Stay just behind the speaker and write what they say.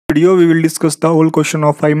Video we will discuss the whole question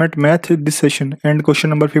of IMAT math this session. And question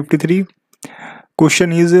number 53.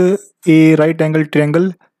 Question is a right angle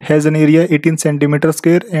triangle has an area 18 centimeter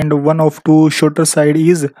square and one of two shorter side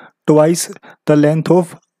is twice the length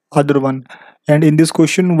of other one. And in this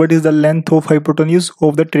question, what is the length of hypotenuse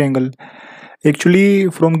of the triangle? Actually,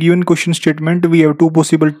 from given question statement, we have two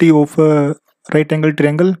possibility of right angle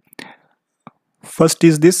triangle. First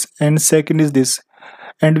is this and second is this.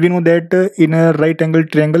 And we know that in a right angle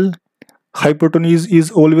triangle, hypotenuse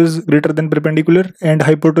is always greater than perpendicular and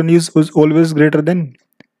hypotenuse is always greater than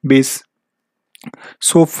base.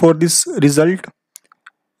 So for this result,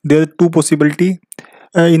 there are two possibility.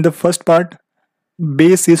 In the first part,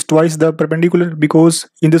 base is twice the perpendicular, because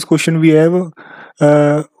in this question we have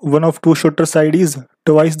one of two shorter side is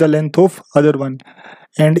twice the length of other one,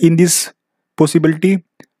 and in this possibility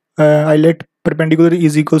I let perpendicular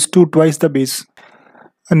is equals to twice the base.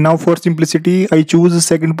 And now for simplicity, I choose the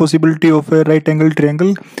second possibility of a right angle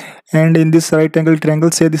triangle, and in this right angle triangle,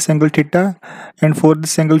 say this angle theta, and for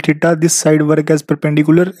this angle theta, this side work as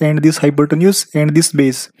perpendicular and this hypotenuse and this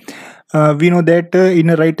base. We know that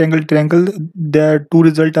in a right angle triangle, the two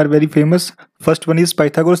results are very famous. First one is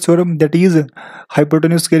Pythagoras theorem, that is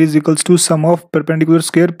hypotenuse square is equals to sum of perpendicular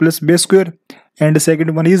square plus base square, and the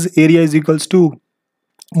second one is area is equals to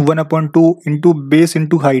 1 upon 2 into base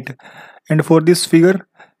into height. And for this figure,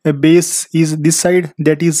 a base is this side,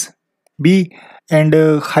 that is b, and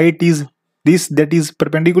height is this, that is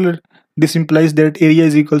perpendicular. This implies that area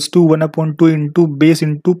is equals to 1 upon 2 into base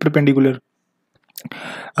into perpendicular.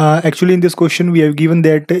 Actually, in this question we have given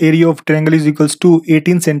that area of triangle is equals to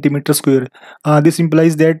 18 centimeter square. This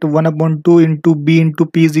implies that 1 upon 2 into b into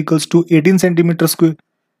p is equals to 18 centimeter square.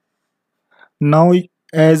 Now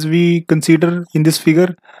as we consider in this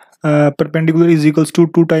figure, perpendicular is equals to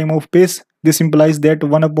 2 times of base. This implies that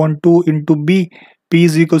 1 upon 2 into b, p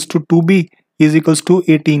is equals to 2b is equals to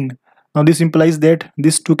 18. Now this implies that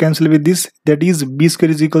this 2 cancel with this, that is b square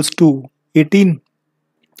is equals to 18.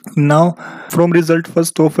 Now from result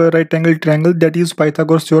first of a right angle triangle, that is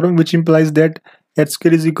Pythagoras theorem, which implies that h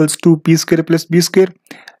square is equals to p square plus b square,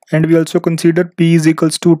 and we also consider p is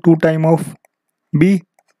equals to 2 times of b.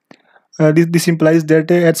 This implies that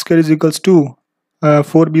h square is equals to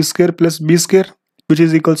 4b square plus b square, which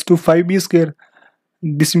is equals to 5b square.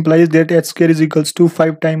 This implies that h square is equals to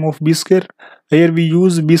 5 times of b square. Here we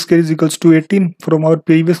use b square is equals to 18 from our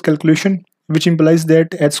previous calculation, which implies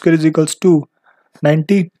that h square is equals to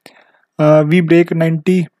 90. We break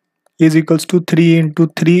 90 is equals to 3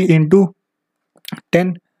 into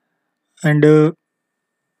 10, and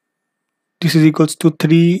this is equals to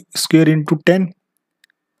 3 square into 10,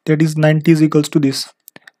 that is 90 is equals to this.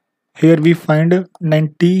 Here we find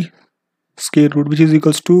 90 square root, which is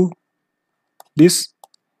equals to this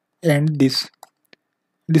and this.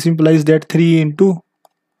 This implies that 3 into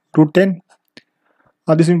root 10.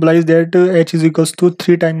 This implies that h is equals to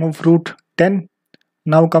 3 times of root 10.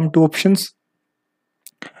 Now come to options.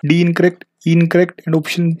 D incorrect, E incorrect, and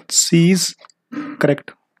option C is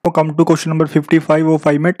correct. Now come to question number 55 of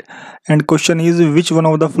IMAT, and question is which one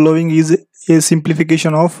of the following is a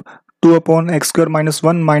simplification of 2 upon x square minus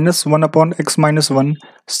 1 minus 1 upon x minus 1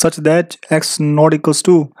 such that x not equals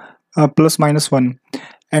to plus minus 1,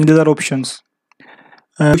 and these are options.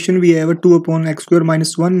 Question we have a 2 upon x square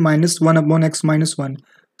minus 1 minus 1 upon x minus 1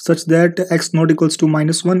 such that x not equals to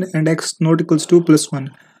minus 1 and x not equals to plus 1.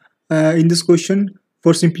 In this question,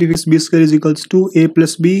 for simplification, b square is equals to a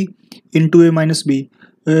plus b into a minus b.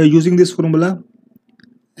 Using this formula,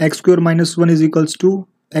 x square minus 1 is equals to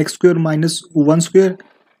x square minus 1 square,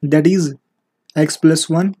 that is x plus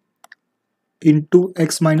 1 into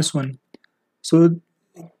x minus 1. So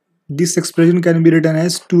this expression can be written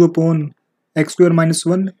as 2 upon x square minus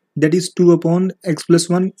 1, that is 2 upon x plus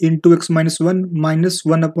 1 into x minus 1 minus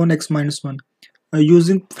 1 upon x minus 1.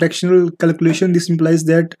 Using fractional calculation, this implies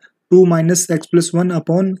that 2 minus x plus 1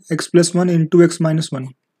 upon x plus 1 into x minus 1.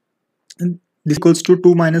 And this equals to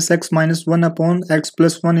 2 minus x minus 1 upon x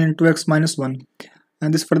plus 1 into x minus 1.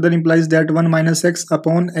 And this further implies that 1 minus x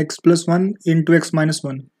upon x plus 1 into x minus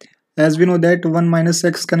 1. As we know that 1 minus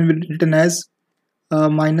x can be written as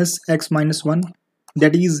minus x minus 1,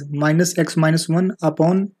 that is minus x minus 1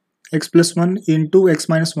 upon x plus 1 into x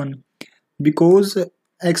minus 1. Because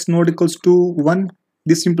x not equals to 1,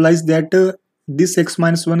 this implies that this x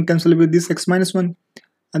minus 1 cancel with this x minus 1,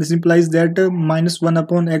 and this implies that minus 1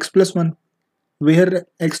 upon x plus 1, where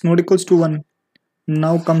x not equals to 1.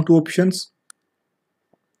 Now come to options.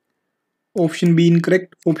 Option B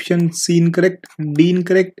incorrect, option C incorrect, D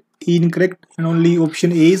incorrect, E incorrect, and only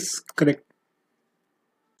option A is correct.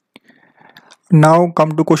 Now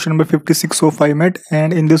come to question number 56 of IMAT,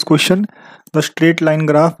 and in this question the straight line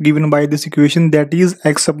graph given by this equation, that is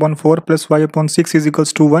x upon 4 plus y upon 6 is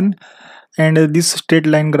equals to 1, and this straight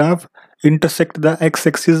line graph intersect the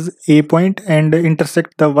x-axis A point and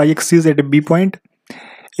intersect the y-axis at B point.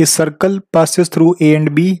 A circle passes through A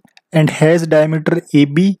and B and has diameter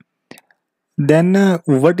AB. Then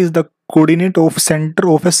what is the coordinate of center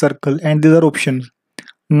of a circle? And these are options.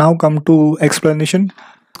 Now come to explanation.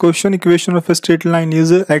 Question equation of a straight line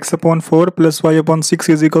is x upon 4 plus y upon 6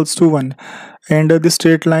 is equals to 1, and this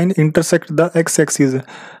straight line intersect the x-axis.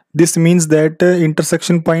 This means that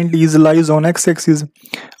intersection point is lies on x-axis.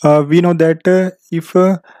 We know that if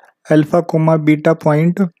alpha comma beta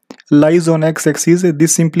point lies on x-axis,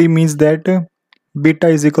 this simply means that beta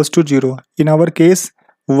is equals to 0. In our case,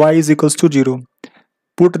 y is equals to 0.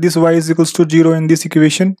 Put this y is equals to 0 in this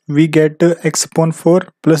equation, we get x upon 4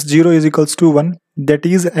 plus 0 is equals to 1, that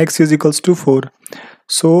is x is equals to 4.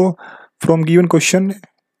 So from given question,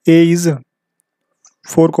 A is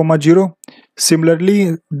 4 comma 0.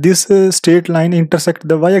 Similarly, this straight line intersect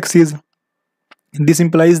the y-axis. This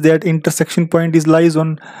implies that intersection point is lies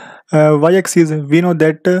on y-axis. We know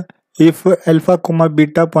that if alpha comma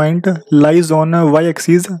beta point lies on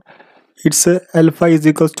y-axis, its alpha is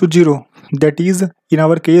equals to 0. That is, in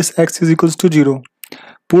our case, x is equals to 0.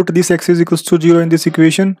 Put this x is equals to 0 in this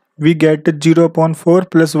equation, we get 0 upon 4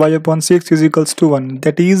 plus y upon 6 is equals to 1.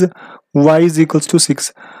 That is, y is equals to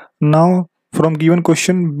 6. Now from given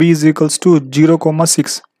question, b is equals to 0 comma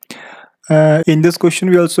 6. In this question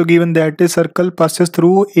we also given that a circle passes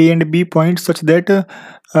through A and B points such that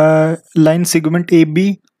line segment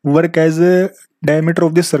AB work as a diameter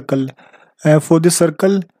of the circle. For this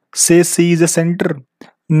circle, say C is a center.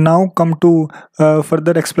 Now come to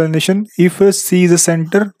further explanation. If C is a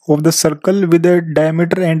center of the circle with a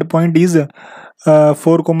diameter endpoint is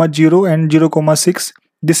 4 comma 0 and 0 comma 6,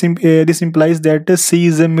 this implies that C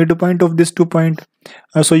is a midpoint of this 2 point.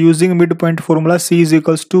 So using midpoint formula, C is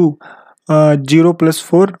equals to 0 plus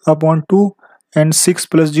 4 upon 2 and 6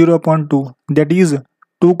 plus 0 upon 2, that is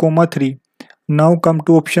 2 comma 3. Now come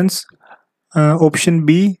to options. Option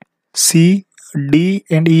B, C, D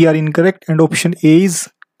and E are incorrect, and option A is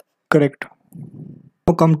correct.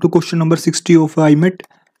 Now come to question number 60 of IMAT,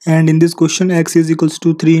 and in this question x is equals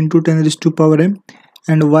to 3 into 10 raised to power m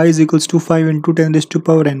and y is equals to 5 into 10 raised to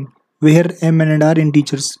power n, where m and n are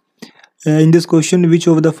integers. In this question, which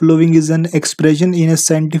of the following is an expression in a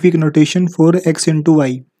scientific notation for x into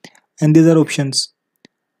y? And these are options.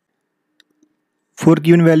 For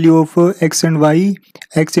given value of x and y,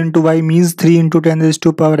 x into y means 3 into 10 raised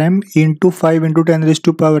to power m into 5 into 10 raised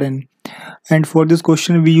to power n. And for this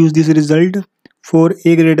question, we use this result. For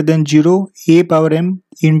a greater than 0, a power m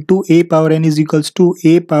into a power n is equals to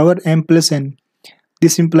a power m plus n.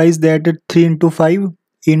 This implies that 3 into 5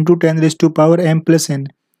 into 10 raised to power m plus n.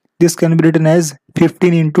 This can be written as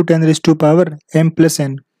 15 into 10 raised to power m plus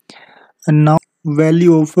n. And now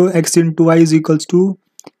value of x into y is equals to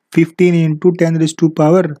 15 into 10 raised to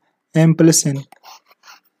power m plus n.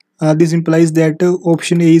 This implies that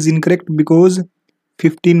option A is incorrect because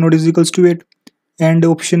 15 not is equals to 8, and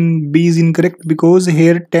option B is incorrect because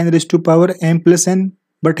here 10 raised to power m plus n,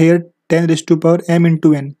 but here 10 raised to power m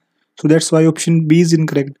into n. So that's why option B is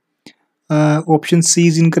incorrect. Option C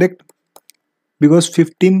is incorrect because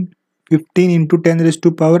 15 into 10 raised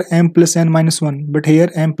to power m plus n minus 1, but here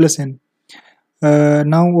m plus n.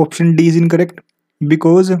 Now option D is incorrect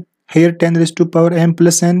because here 10 raised to power m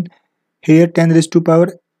plus n, here 10 raised to power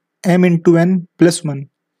m into n plus 1.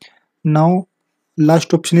 Now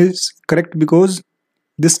last option is correct because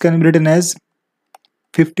this can be written as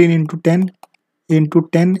 15 into 10 into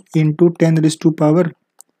 10 into 10 raised to power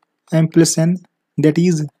m plus n, that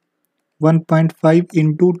is 1.5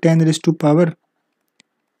 into 10 raised to power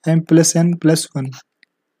m plus n plus 1.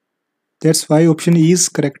 That's why option E is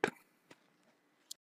correct.